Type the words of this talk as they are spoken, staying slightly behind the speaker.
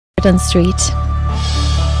Street.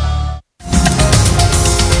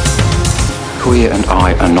 Queer and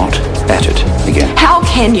I are not at it again. How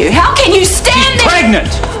can you? How can you stand there? Pregnant!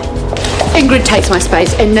 Ingrid takes my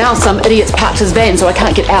space, and now some idiot's parked his van so I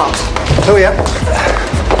can't get out. Who are you?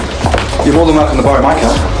 You're more than welcome to borrow my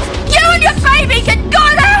car. You and your baby can go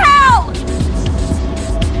to hell!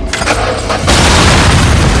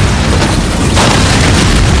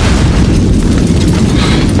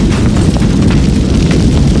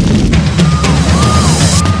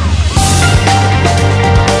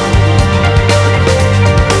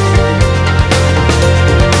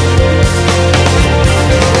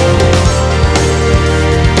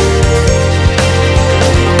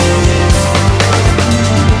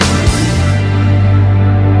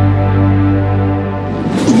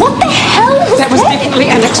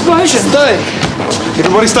 An explosion. Stay!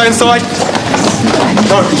 Everybody stay inside.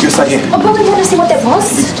 No, you stay here. I probably want to see what that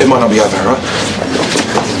was. It might not be over, right?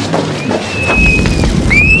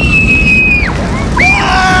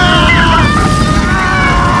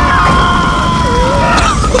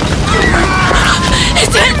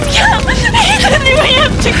 It's him! We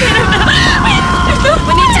have to get him out.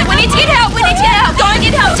 We need to get help. We need to get help. Go and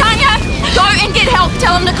get help, Tanya. Go and get help.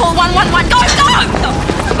 Tell him to call 111. Go, go!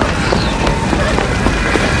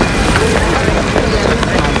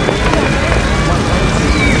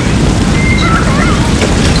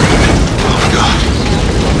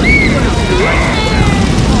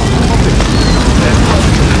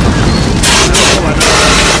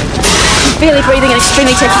 Barely breathing and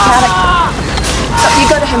extremely tachycardic. You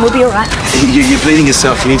go to him, we'll be all right. You're bleeding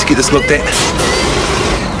yourself. You need to get this looked at.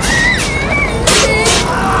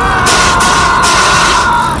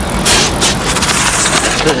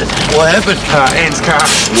 What happened? Anne's car.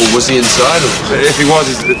 Well, was he inside? Or? If he was,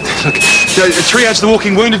 look, triage the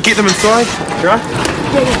walking wounded, get them inside. You right?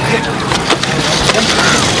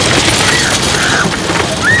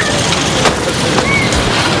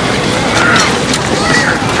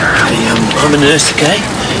 I'm a nurse, okay?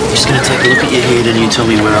 Just gonna take a look at your head and you tell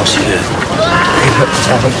me where else you hurt.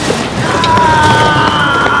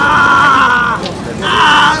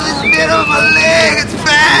 This bit on my leg, it's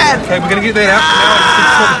bad! Okay, we're gonna get that out. Now I just need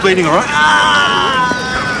to stop the bleeding, alright?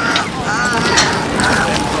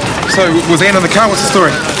 So, was Anne in the car? What's the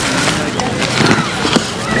story?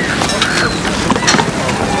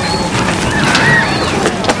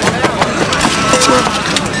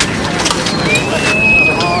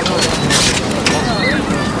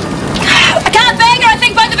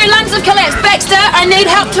 Collapse. Baxter, I need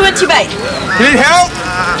help to intubate. You need help?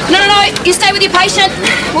 No. You stay with your patient.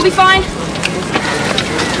 We'll be fine.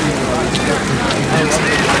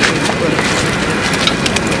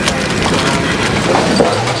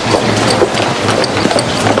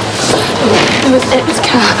 I was at his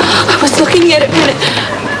car. I was looking at it when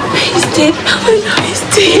he's dead. I know he's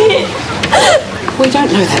dead. We don't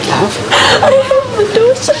know that, love. I have the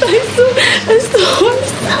door shut. I saw it.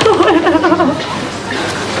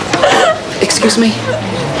 Excuse me?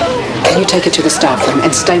 Can you take her to the staff room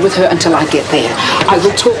and stay with her until I get there? I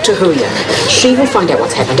will talk to Huya. She will find out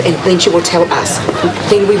what's happened and then she will tell us.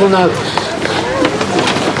 Then we will know.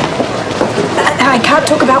 I can't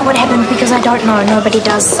talk about what happened because I don't know. Nobody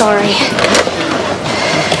does, sorry.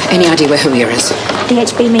 Any idea where Huya is?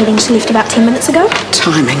 DHB meeting, she left about 10 minutes ago.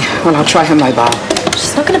 Timing. Well, I'll try her mobile.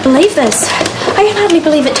 She's not going to believe this. I can hardly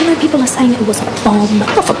believe it. Do you know people are saying it was a bomb?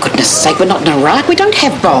 Oh, for goodness sake, we're not in Iraq. We don't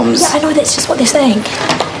have bombs. Yeah, I know, that's just what they're saying.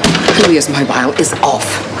 Huya's mobile is off.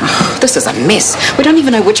 Oh, this is a mess. We don't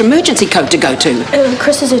even know which emergency code to go to.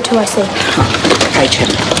 Chris is here too, I see. Page him.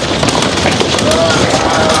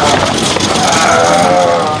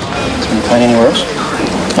 Is there any pain anywhere else?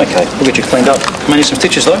 Okay, we'll get you cleaned up. May need some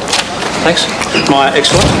stitches though. Thanks. Maya,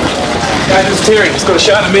 excellent. This is Terry. He's got a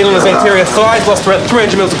sharpened needle in his anterior thigh. Lost around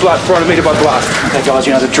 300 mils of blood, 400 metre by blast. Okay, guys,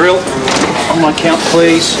 you know the drill. On my count,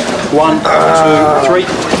 please. 1, 2, 3.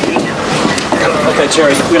 Okay,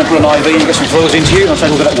 Terry, we're going to put an IV and get some fluids into you. I'll take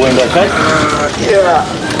a look at that wound, okay? Yeah.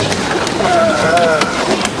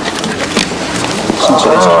 Since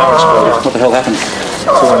that's how exploded. What the hell happened?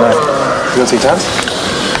 That's all I know. You want to see Tans?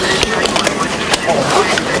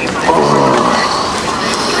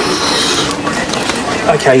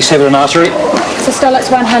 Okay, you severed an artery. Systolics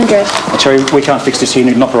 100. Terry, we can't fix this here. You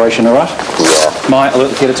need an operation, all right? Yeah. Maya, alert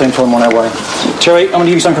the theatre team, tell them on our way. Terry, I'm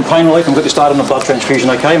going to give you something for pain relief and we'll get you started on a blood transfusion,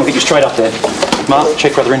 okay? And we'll get you straight up there. Mark,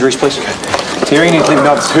 check for other injuries, please. Okay. Terry, you need to let me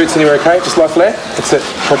know if this hurts anywhere, okay? Just lie flat. That's it.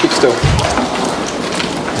 Try to keep still.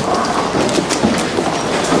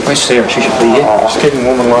 Where's Sarah? She should be here. She's keeping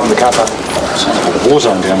warm and alive in the car park. Sounds like a war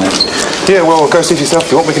zone down there. Yeah, well, go see for yourself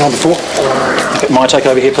if you want. We can hold the fort. Okay, Maya, take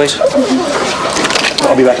over here, please.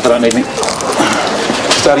 I'll be back if I don't need me.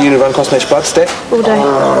 Starting unit run cost next blood, step. All day.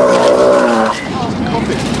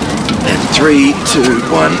 And 3,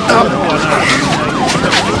 2, 1, up.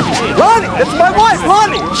 Lonnie, that's my wife,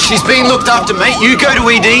 Lonnie. She's being looked after, mate. You go to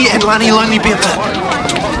ED and Lonnie will only be up.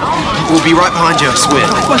 We'll be right behind you, I swear.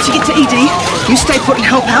 Once you get to ED, you stay put and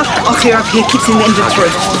help out. I'll clear up here, kids in the engine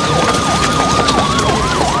through.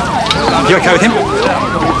 You okay with him?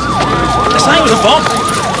 I say it was a bomb.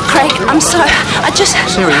 Craig, I'm sorry. I just...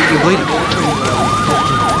 Sarah, you're bleeding.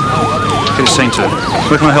 Get a scene to it.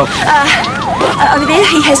 Where can I help? Over there,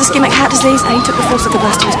 he has ischemic heart disease and he took the force of the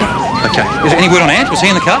blast to his back. Okay. Is there any word on Ant? Was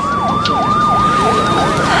he in the car?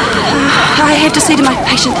 I have to see to my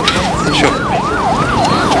patient. Sure.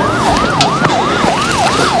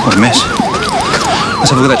 What a mess.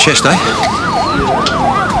 Let's have a look at that chest, eh?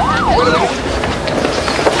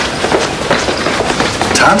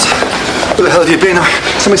 Tans, where the hell have you been?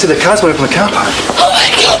 Somebody said the cars went up in the car park. Oh my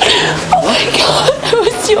God! Oh my God! It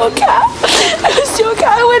was your car. It was your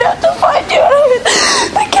car. I went out to find you and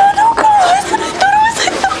the car all closed and I thought it was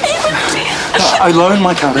like the even dead. I loaned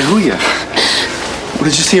my car to Julia. Well,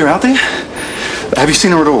 did you see her out there? Have you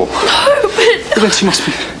seen her at all? No, but... Well, then she must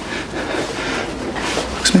be...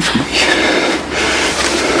 Looks meant for me.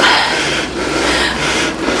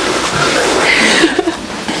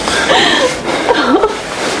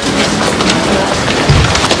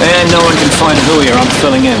 And no one can find Julia. I'm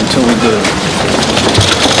filling in until we do.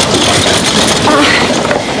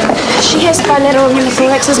 She has bilateral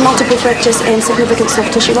pneumothorax, multiple fractures and significant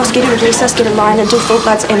soft tissue loss. Get her a resus, get a line and do full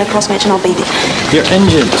bloods and a cross-match and I'll be there. You're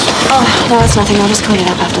injured. Oh, no, it's nothing. I'll just clean it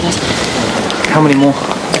up after this. How many more?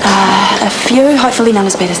 A few, hopefully none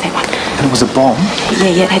as bad as that one. And it was a bomb.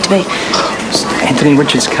 Yeah, it had to be. Anthony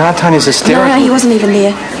Richards' car. Tanya's hysterical. No, he wasn't even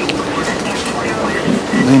there.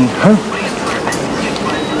 Then who?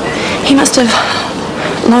 He must have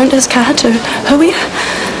loaned his car to Julia.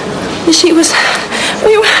 She was...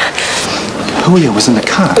 We were... Julia was in the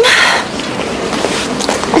car.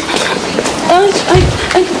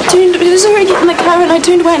 I turned... It was already in the car and I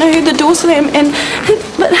turned away and I heard the door slam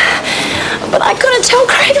but I couldn't tell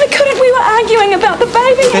Craig. I couldn't. We were arguing about the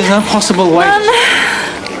baby. There's no possible way.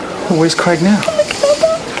 Well, where's Craig now?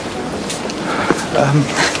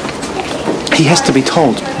 He has to be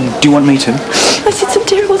told. Do you want me to? I said some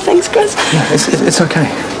terrible things, Chris. Yeah, it's okay.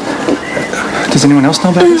 Does anyone else know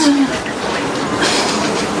about this?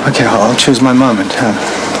 Okay, I'll choose my moment.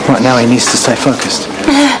 Right now he needs to stay focused.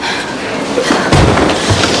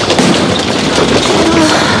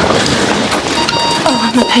 Oh,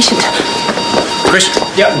 I'm a patient. Chris?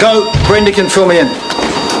 Yeah, go. Brenda can fill me in.